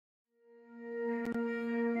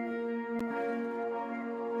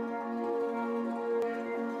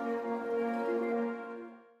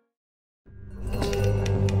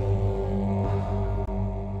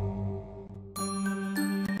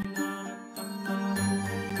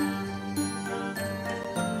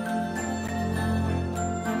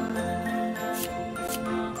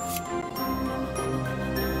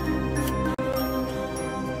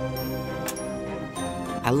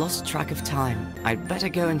I lost track of time. I'd better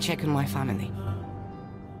go and check on my family.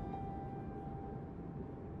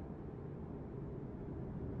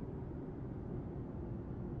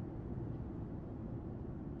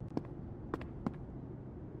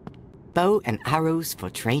 Bow and arrows for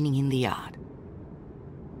training in the yard.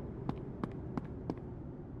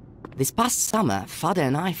 This past summer, Father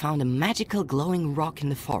and I found a magical glowing rock in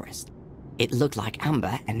the forest. It looked like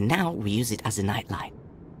amber, and now we use it as a nightlight.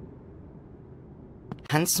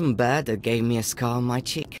 Handsome bird that gave me a scar on my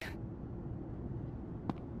cheek.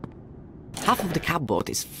 Half of the cupboard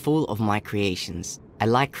is full of my creations. I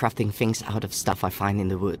like crafting things out of stuff I find in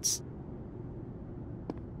the woods.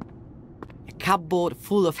 A cupboard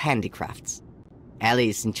full of handicrafts. Ellie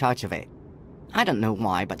is in charge of it. I don't know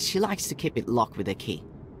why, but she likes to keep it locked with a key.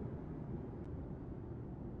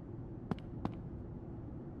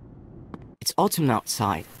 It's autumn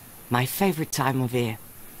outside, my favorite time of year.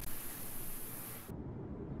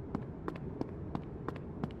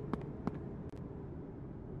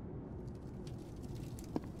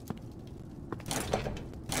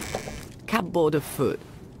 Cupboard of food.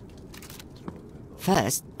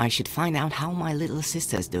 First, I should find out how my little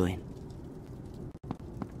sister's doing.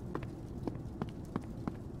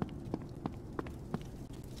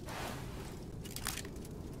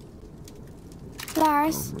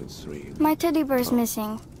 Lars, my teddy bear's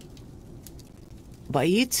missing. But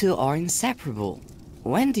you two are inseparable.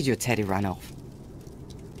 When did your teddy run off?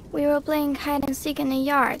 We were playing hide and seek in the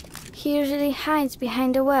yard. He usually hides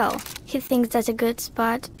behind the well. He thinks that's a good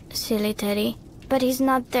spot. Silly teddy. But he's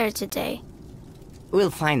not there today. We'll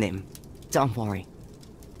find him. Don't worry.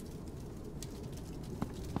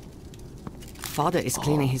 Father is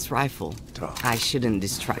cleaning his rifle. I shouldn't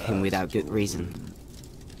distract him without good reason.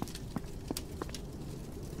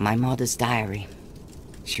 My mother's diary.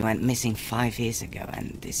 She went missing 5 years ago,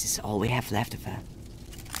 and this is all we have left of her.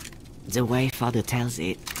 The way Father tells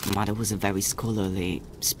it, Mother was a very scholarly,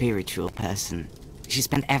 spiritual person. She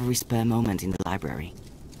spent every spare moment in the library.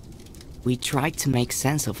 We tried to make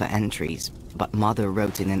sense of her entries, but Mother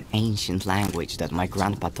wrote in an ancient language that my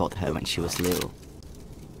grandpa taught her when she was little.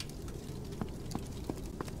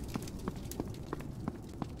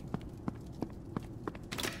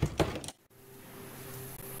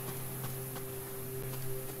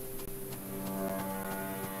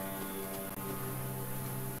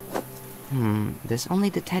 There's only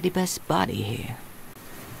the teddy bear's body here.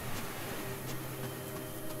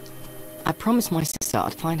 I promised my sister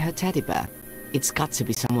I'd find her teddy bear. It's got to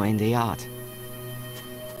be somewhere in the yard.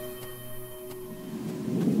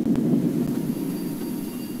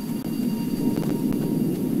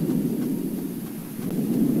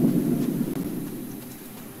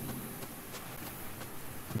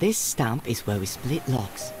 This stump is where we split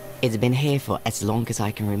logs. It's been here for as long as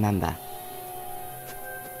I can remember.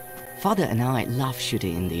 Father and I love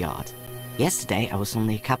shooting in the yard. Yesterday I was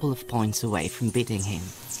only a couple of points away from beating him.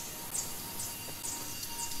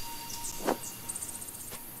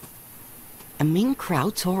 A mean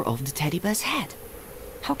crowd tore off the teddy bear's head.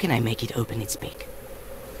 How can I make it open its beak?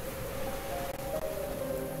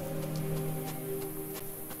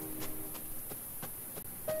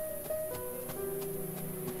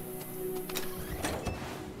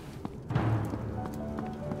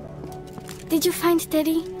 Did you find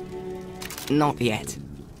Teddy? Not yet.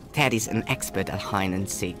 Teddy's an expert at hide and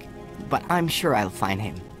seek, but I'm sure I'll find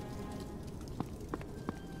him.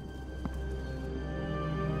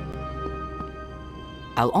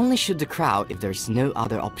 I'll only shoot the crowd if there's no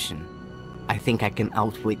other option. I think I can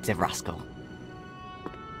outwit the rascal.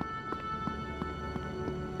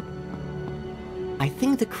 I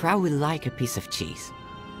think the crowd will like a piece of cheese.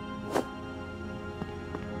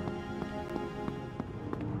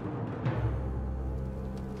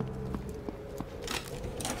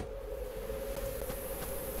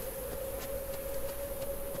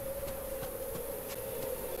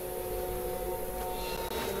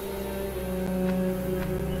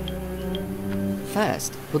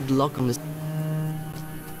 First, put the lock on the...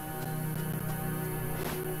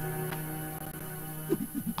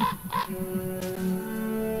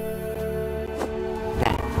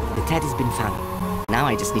 There, the teddy's been found. Now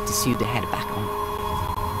I just need to sew the head back on.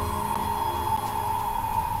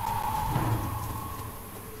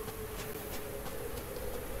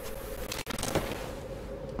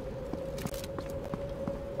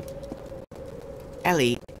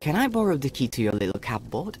 Ellie, can I borrow the key to your little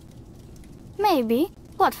cupboard? Maybe.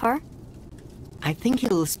 What for? I think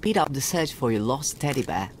it'll speed up the search for your lost teddy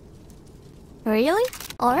bear. Really?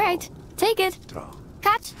 Alright. Take it.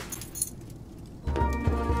 Catch!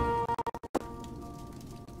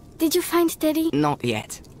 Did you find Teddy? Not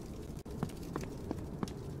yet.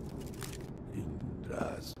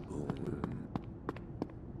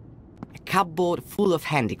 cupboard full of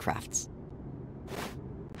handicrafts.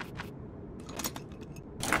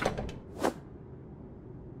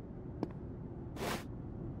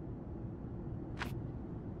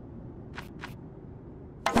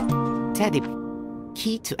 Teddy,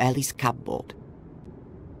 key to Ellie's cupboard.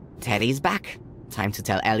 Teddy's back. Time to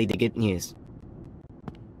tell Ellie the good news.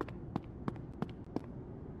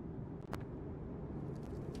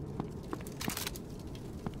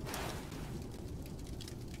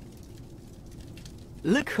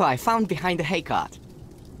 Look who I found behind the hay cart.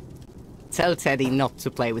 Tell Teddy not to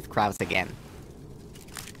play with crows again.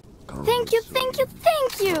 Thank you, thank you,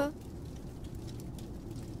 thank you!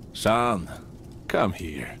 Son, come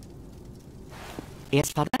here.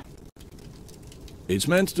 Yes, father? It's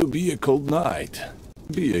meant to be a cold night.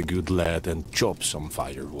 Be a good lad and chop some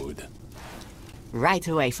firewood. Right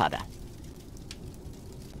away, father.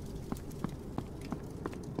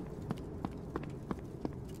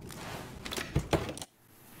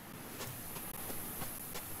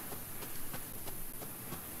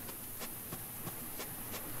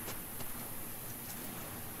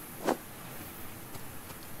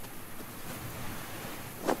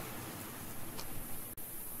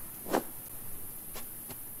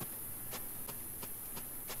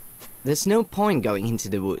 There's no point going into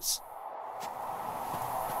the woods.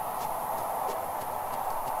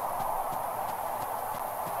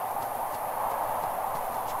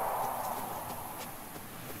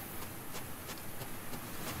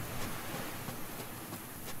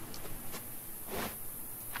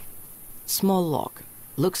 Small log.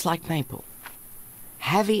 Looks like maple.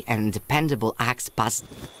 Heavy and dependable axe bust.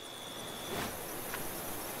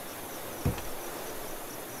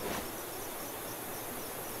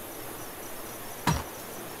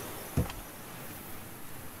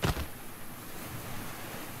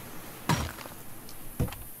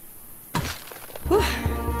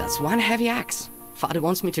 That's one heavy axe. Father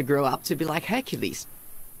wants me to grow up to be like Hercules.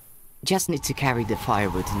 Just need to carry the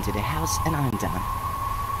firewood into the house and I'm done.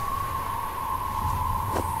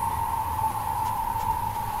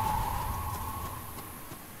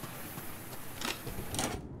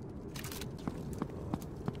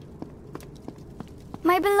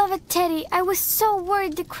 My beloved Teddy, I was so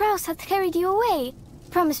worried the crows had carried you away.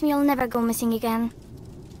 Promise me you'll never go missing again.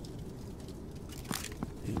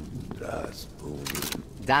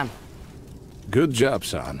 Done. Good job,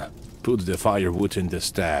 son. Put the firewood in the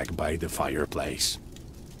stack by the fireplace.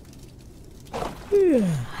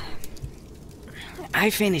 I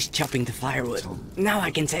finished chopping the firewood. Now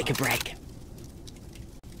I can take a break.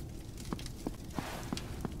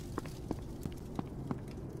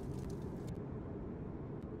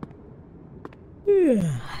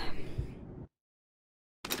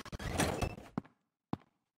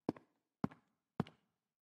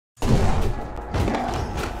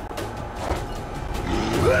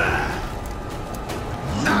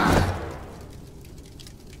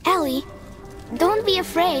 Ellie, don't be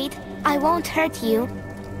afraid. I won't hurt you.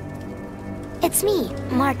 It's me,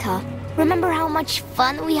 Martha. Remember how much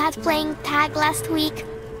fun we had playing tag last week?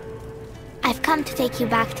 I've come to take you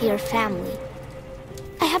back to your family.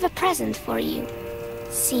 I have a present for you.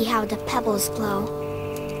 See how the pebbles glow.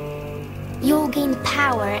 You'll gain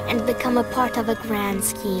power and become a part of a grand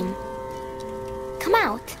scheme. Come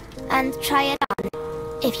out and try it on.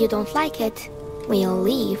 If you don't like it, we'll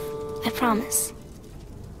leave. I promise.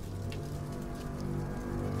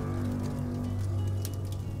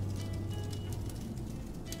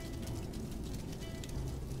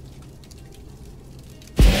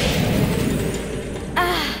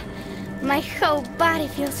 My whole body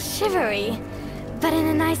feels shivery, but in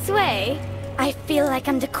a nice way. I feel like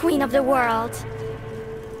I'm the queen of the world.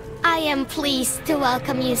 I am pleased to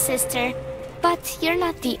welcome you, sister. But you're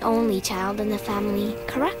not the only child in the family,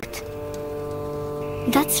 correct?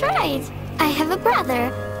 That's right. I have a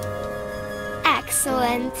brother.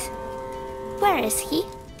 Excellent. Where is he?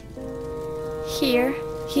 Here.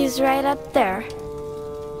 He's right up there.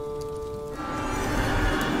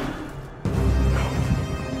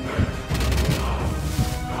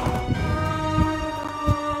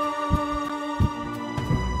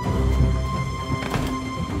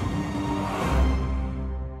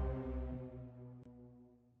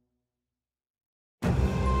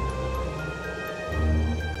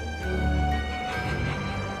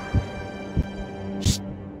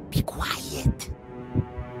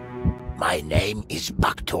 My name is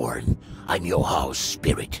Buckthorn. I'm your house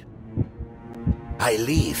spirit. I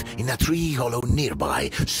live in a tree hollow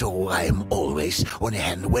nearby, so I am always on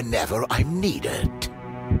hand whenever I'm needed.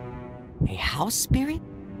 A house spirit?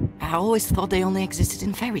 I always thought they only existed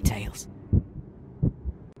in fairy tales.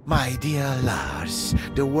 My dear Lars,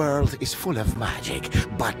 the world is full of magic,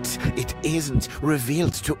 but it isn't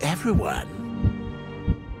revealed to everyone.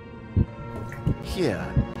 Here,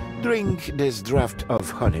 drink this draught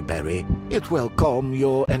of honeyberry. It will calm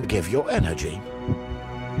you and give you energy.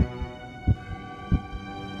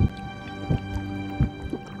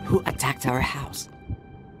 Who attacked our house?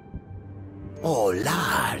 Oh,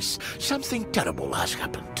 Lars, something terrible has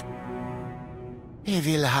happened.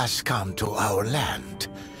 Evil has come to our land.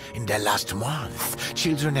 In the last month,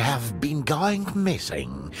 children have been going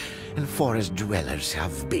missing, and forest dwellers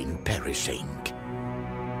have been perishing.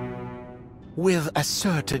 With a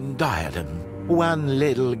certain diadem, one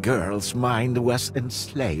little girl's mind was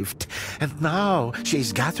enslaved, and now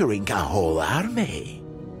she's gathering a whole army.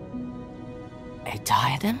 A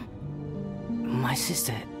diadem? My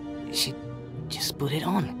sister, she just put it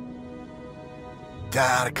on.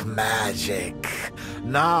 Dark magic.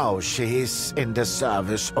 Now she's in the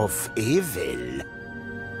service of evil.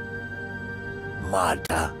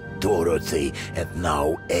 Martha, Dorothy, and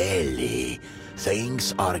now Ellie.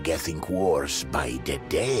 Things are getting worse by the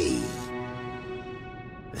day.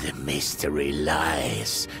 The mystery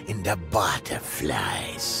lies in the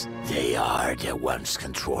butterflies. They are the ones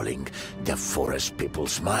controlling the forest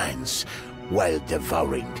people's minds while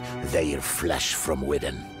devouring their flesh from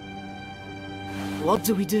within. What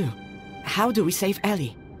do we do? How do we save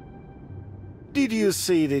Ellie? Did you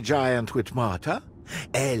see the giant with Martha?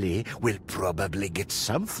 Ellie will probably get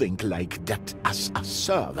something like that as a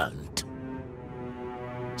servant.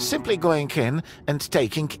 Simply going in and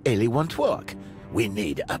taking Ellie won't work. We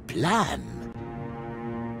need a plan.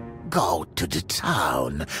 Go to the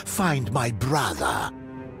town, find my brother.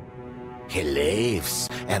 He lives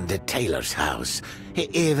in the tailor's house. He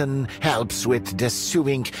even helps with the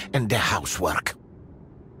sewing and the housework.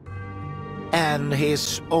 And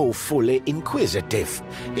he's awfully inquisitive.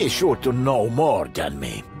 He's sure to know more than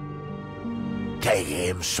me. Take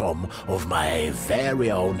him some of my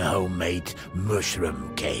very own homemade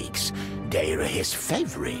mushroom cakes. They're his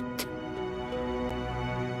favorite.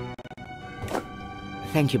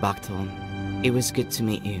 Thank you, Bakton. It was good to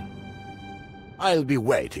meet you. I'll be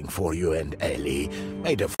waiting for you and Ellie.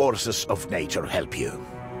 May the forces of nature help you.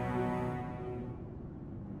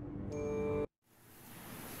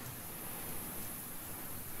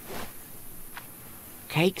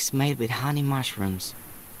 Cakes made with honey mushrooms.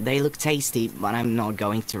 They look tasty, but I'm not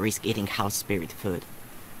going to risk eating house spirit food.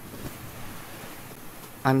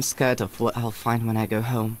 I'm scared of what I'll find when I go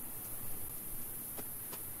home.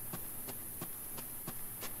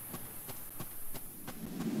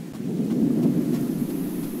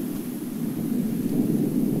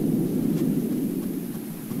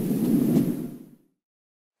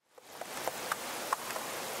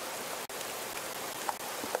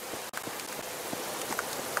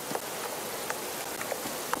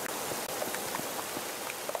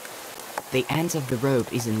 The end of the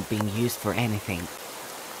rope isn't being used for anything.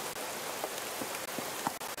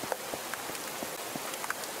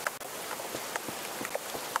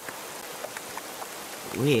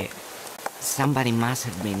 Weird. Somebody must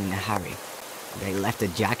have been in a hurry. They left the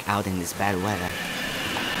jack out in this bad weather.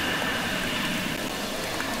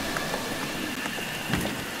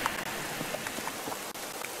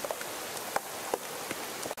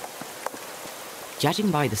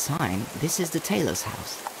 Judging by the sign, this is the tailor's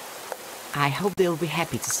house. I hope they'll be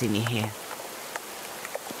happy to see me here.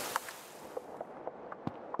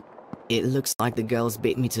 It looks like the girls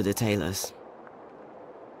beat me to the tailor's.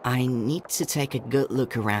 I need to take a good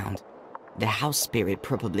look around. The house spirit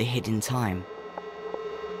probably hid in time.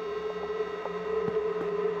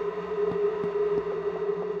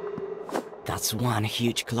 That's one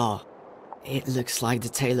huge claw. It looks like the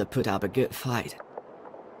tailor put up a good fight.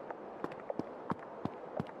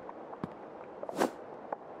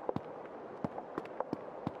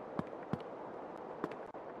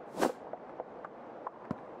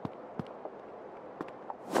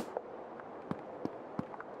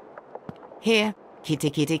 Here, kitty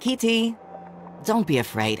kitty kitty. Don't be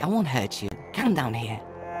afraid, I won't hurt you. Come down here.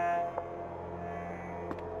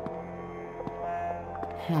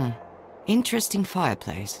 Interesting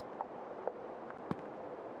fireplace.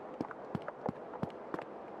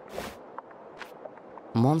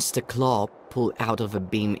 Monster claw pulled out of a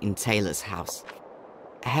beam in Taylor's house.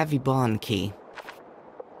 A heavy barn key.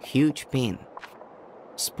 Huge pin.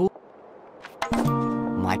 Spool.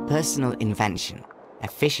 My personal invention. A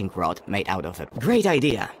fishing rod made out of a great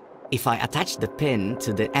idea. If I attach the pin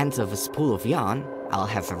to the end of a spool of yarn, I'll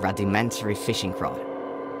have a rudimentary fishing rod.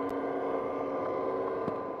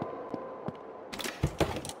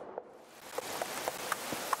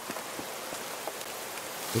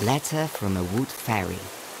 Letter from a wood fairy,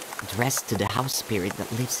 addressed to the house spirit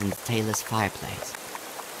that lives in the tailor's fireplace.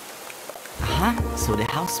 Aha, so the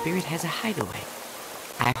house spirit has a hideaway.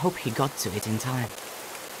 I hope he got to it in time.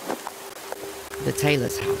 The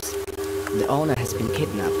tailor's house. The owner has been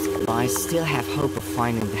kidnapped, but I still have hope of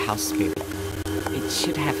finding the house spirit. It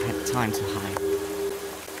should have had time to hide.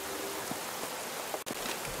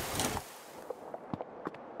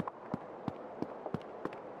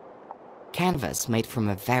 Canvas made from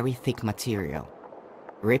a very thick material.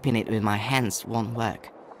 Ripping it with my hands won't work.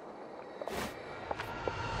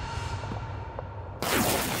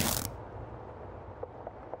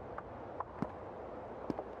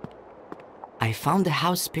 I found the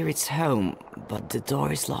house spirit's home, but the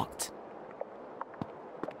door is locked.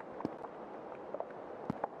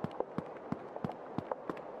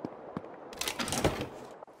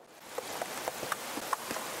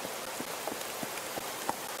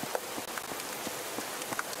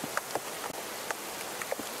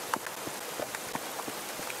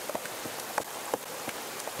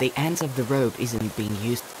 The ends of the rope isn't being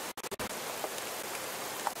used.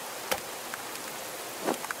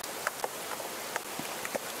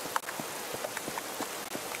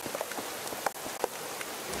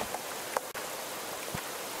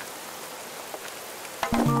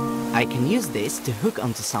 I can use this to hook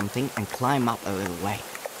onto something and climb up a little way.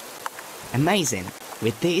 Amazing!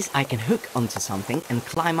 With this I can hook onto something and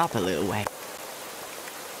climb up a little way.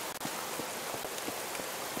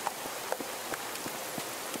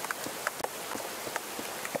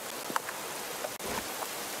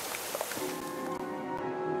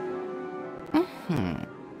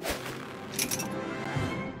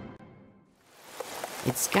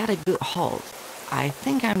 It's got a good hold. I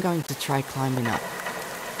think I'm going to try climbing up.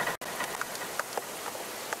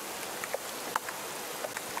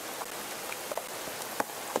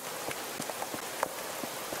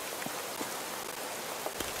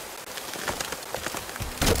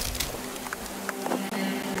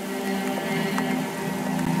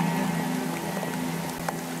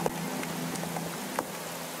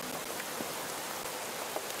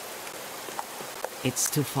 It's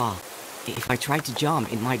too far. If I try to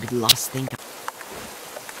jump, it might be the last thing.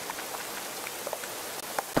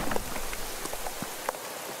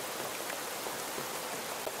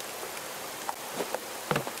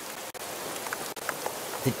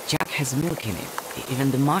 The jug has milk in it.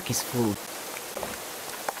 Even the mug is full.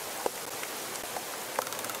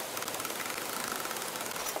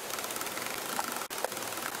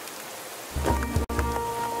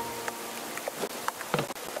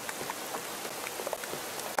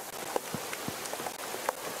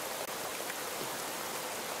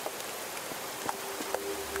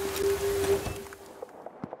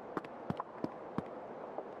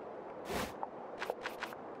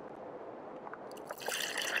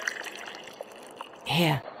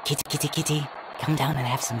 Here, kitty, come down and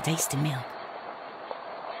have some tasty milk.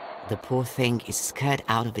 The poor thing is scared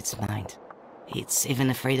out of its mind. It's even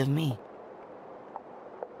afraid of me.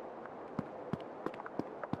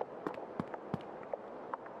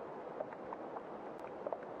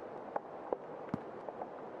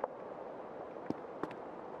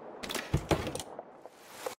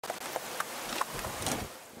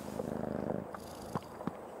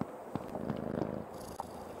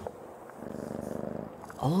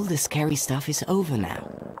 All the scary stuff is over now.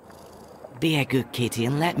 Be a good kitty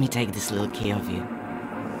and let me take this little care of you.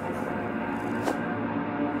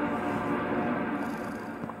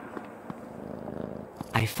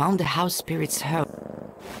 I found the house spirit's home.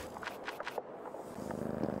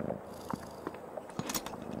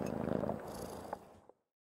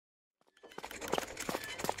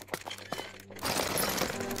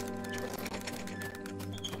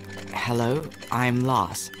 Hello, I'm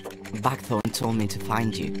Lars. Buckthorn told me to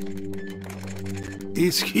find you.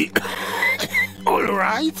 Is he all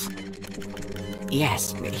right?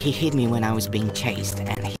 Yes, he hit me when I was being chased,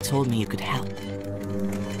 and he told me you could help.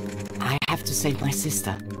 I have to save my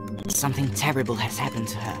sister. Something terrible has happened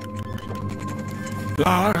to her.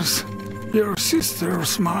 Lars, your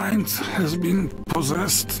sister's mind has been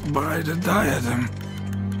possessed by the diadem.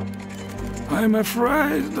 I'm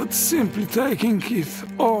afraid that simply taking it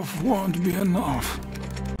off won't be enough.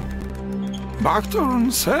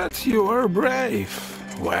 Buckthorn said you were brave.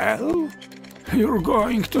 Well, you're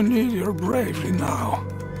going to need your bravery now.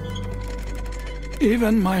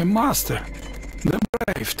 Even my master, the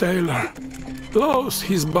brave tailor, lost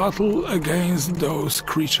his battle against those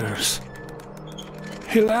creatures.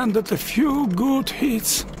 He landed a few good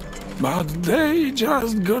hits, but they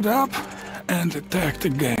just got up and attacked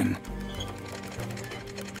again.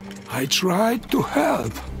 I tried to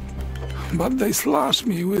help, but they slashed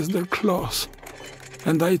me with their claws,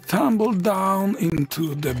 and I tumbled down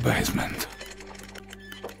into the basement.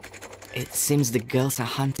 It seems the girls are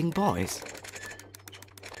hunting boys.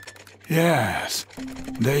 Yes,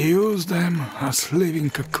 they use them as living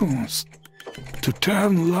cocoons to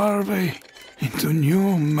turn larvae into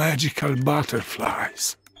new magical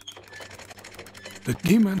butterflies. The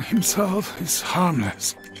demon himself is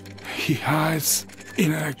harmless. He hides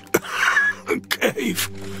in a cave,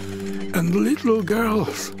 and little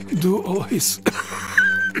girls do all his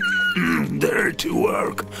dirty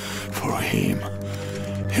work for him.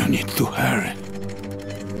 You need to hurry.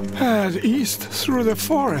 Head east through the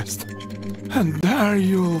forest, and there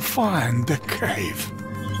you'll find the cave.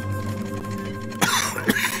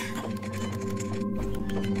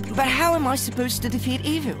 But how am I supposed to defeat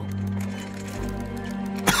evil?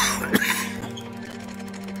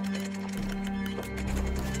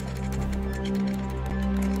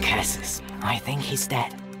 Curses, I think he's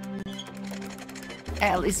dead.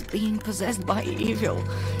 Elle is being possessed by evil.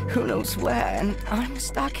 Who knows where, and I'm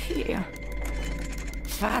stuck here.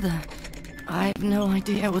 Father, I have no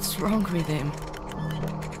idea what's wrong with him.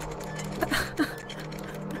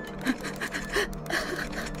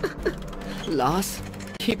 Lars,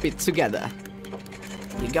 keep it together.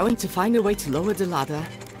 You're going to find a way to lower the ladder,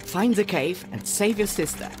 find the cave, and save your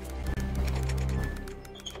sister.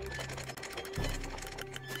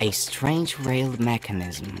 A strange railed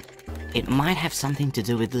mechanism. It might have something to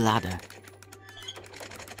do with the ladder.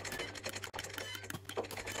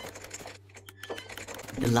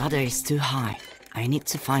 The ladder is too high. I need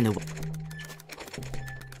to find a way.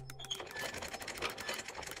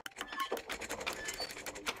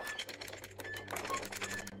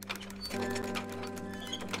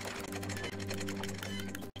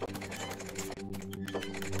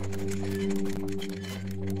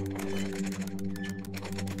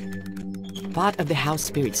 Part of the house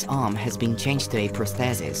spirit's arm has been changed to a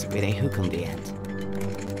prosthesis with a hook on the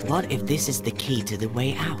end. What if this is the key to the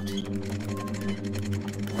way out?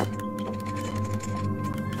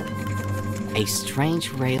 A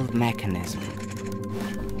strange railed mechanism.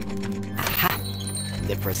 Aha!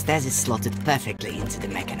 The prosthesis slotted perfectly into the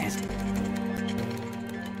mechanism.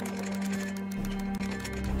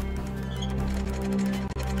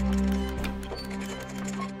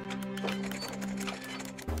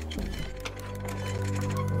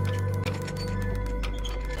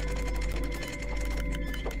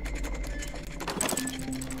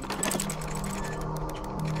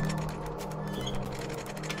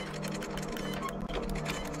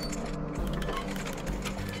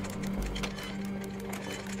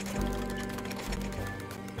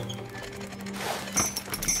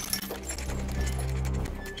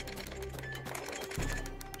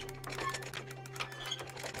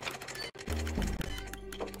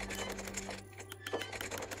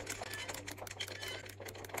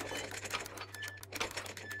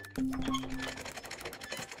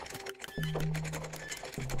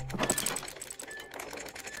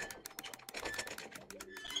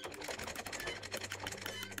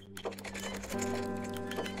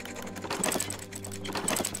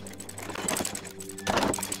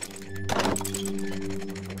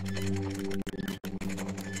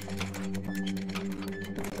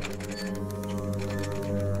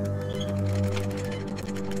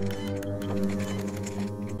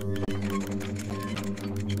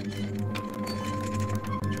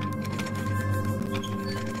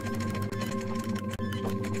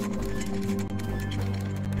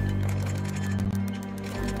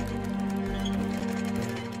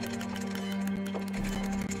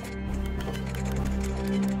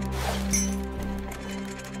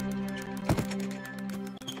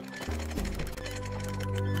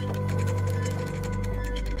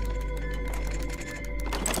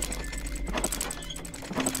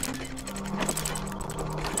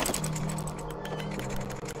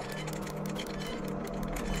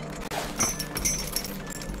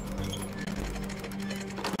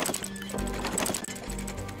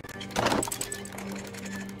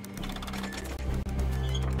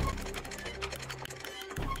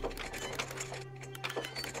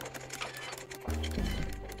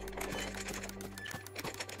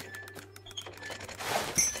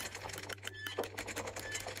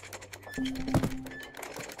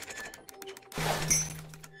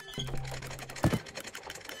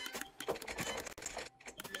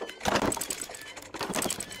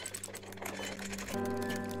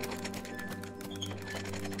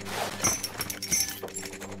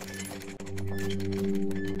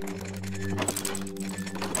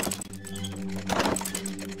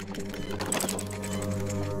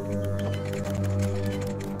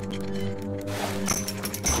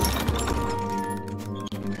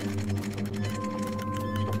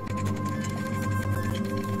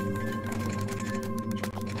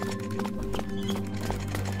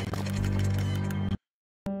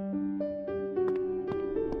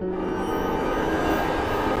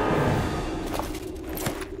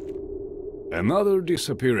 Another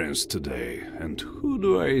disappearance today, and who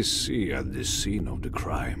do I see at the scene of the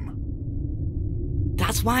crime?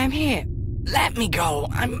 That's why I'm here. Let me go.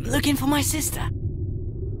 I'm looking for my sister.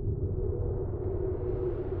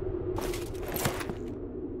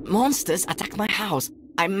 Monsters attacked my house.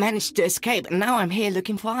 I managed to escape, and now I'm here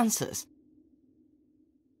looking for answers.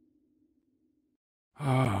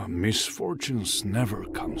 Ah, misfortunes never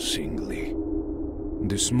come singly.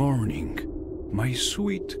 This morning, my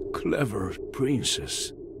sweet, clever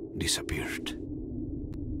princess disappeared.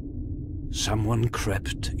 Someone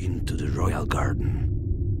crept into the royal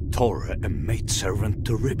garden, tore a maidservant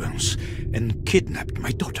to ribbons, and kidnapped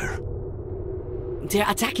my daughter. They're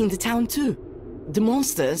attacking the town too. The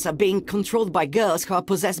monsters are being controlled by girls who are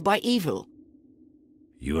possessed by evil.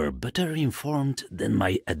 You are better informed than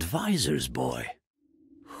my advisors, boy.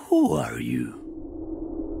 Who are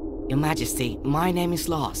you? Your Majesty, my name is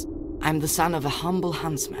Lars. I'm the son of a humble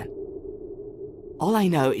huntsman. All I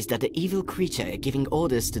know is that the evil creature giving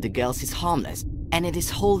orders to the girls is harmless, and it is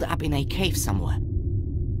holed up in a cave somewhere.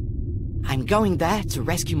 I'm going there to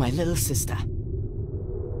rescue my little sister.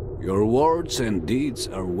 Your words and deeds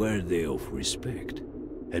are worthy of respect,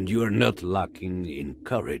 and you are not lacking in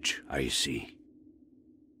courage, I see.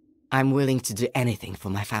 I'm willing to do anything for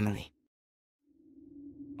my family.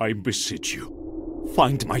 I beseech you,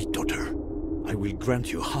 find my daughter. I will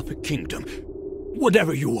grant you half a kingdom.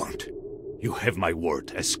 Whatever you want. You have my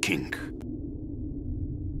word as king.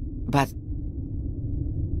 But...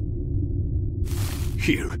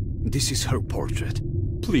 Here, this is her portrait.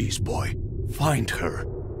 Please, boy, find her.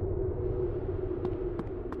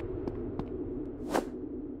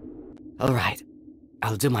 all right,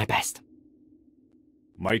 I'll do my best.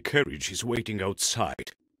 My carriage is waiting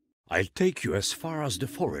outside. I'll take you as far as the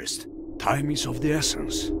forest. Time is of the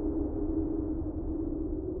essence.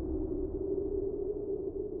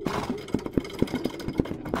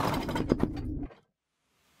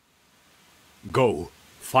 Go,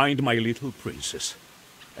 find my little princess.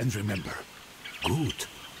 And remember, good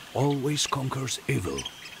always conquers evil.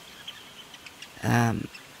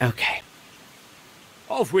 Okay.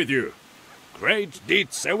 Off with you! Great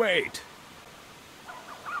deeds await!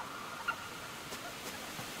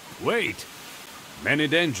 Wait! Many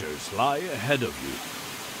dangers lie ahead of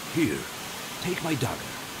you. Here, take my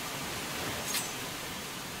dagger.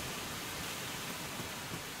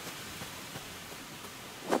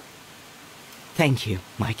 Thank you,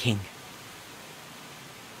 my king.